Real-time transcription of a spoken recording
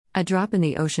A drop in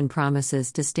the ocean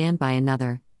promises to stand by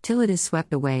another, till it is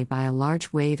swept away by a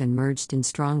large wave and merged in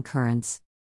strong currents.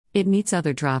 It meets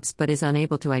other drops but is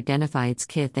unable to identify its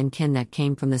kith and kin that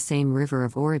came from the same river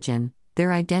of origin,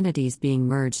 their identities being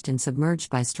merged and submerged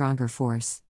by stronger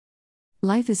force.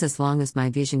 Life is as long as my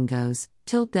vision goes,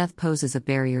 till death poses a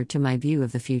barrier to my view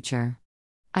of the future.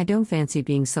 I don't fancy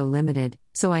being so limited,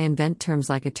 so I invent terms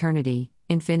like eternity,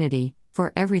 infinity,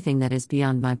 for everything that is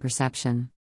beyond my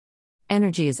perception.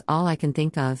 Energy is all I can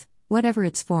think of, whatever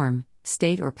its form,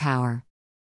 state or power.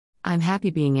 I'm happy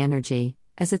being energy,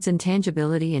 as its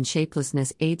intangibility and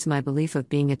shapelessness aids my belief of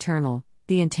being eternal.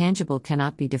 The intangible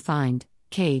cannot be defined,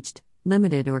 caged,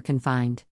 limited or confined.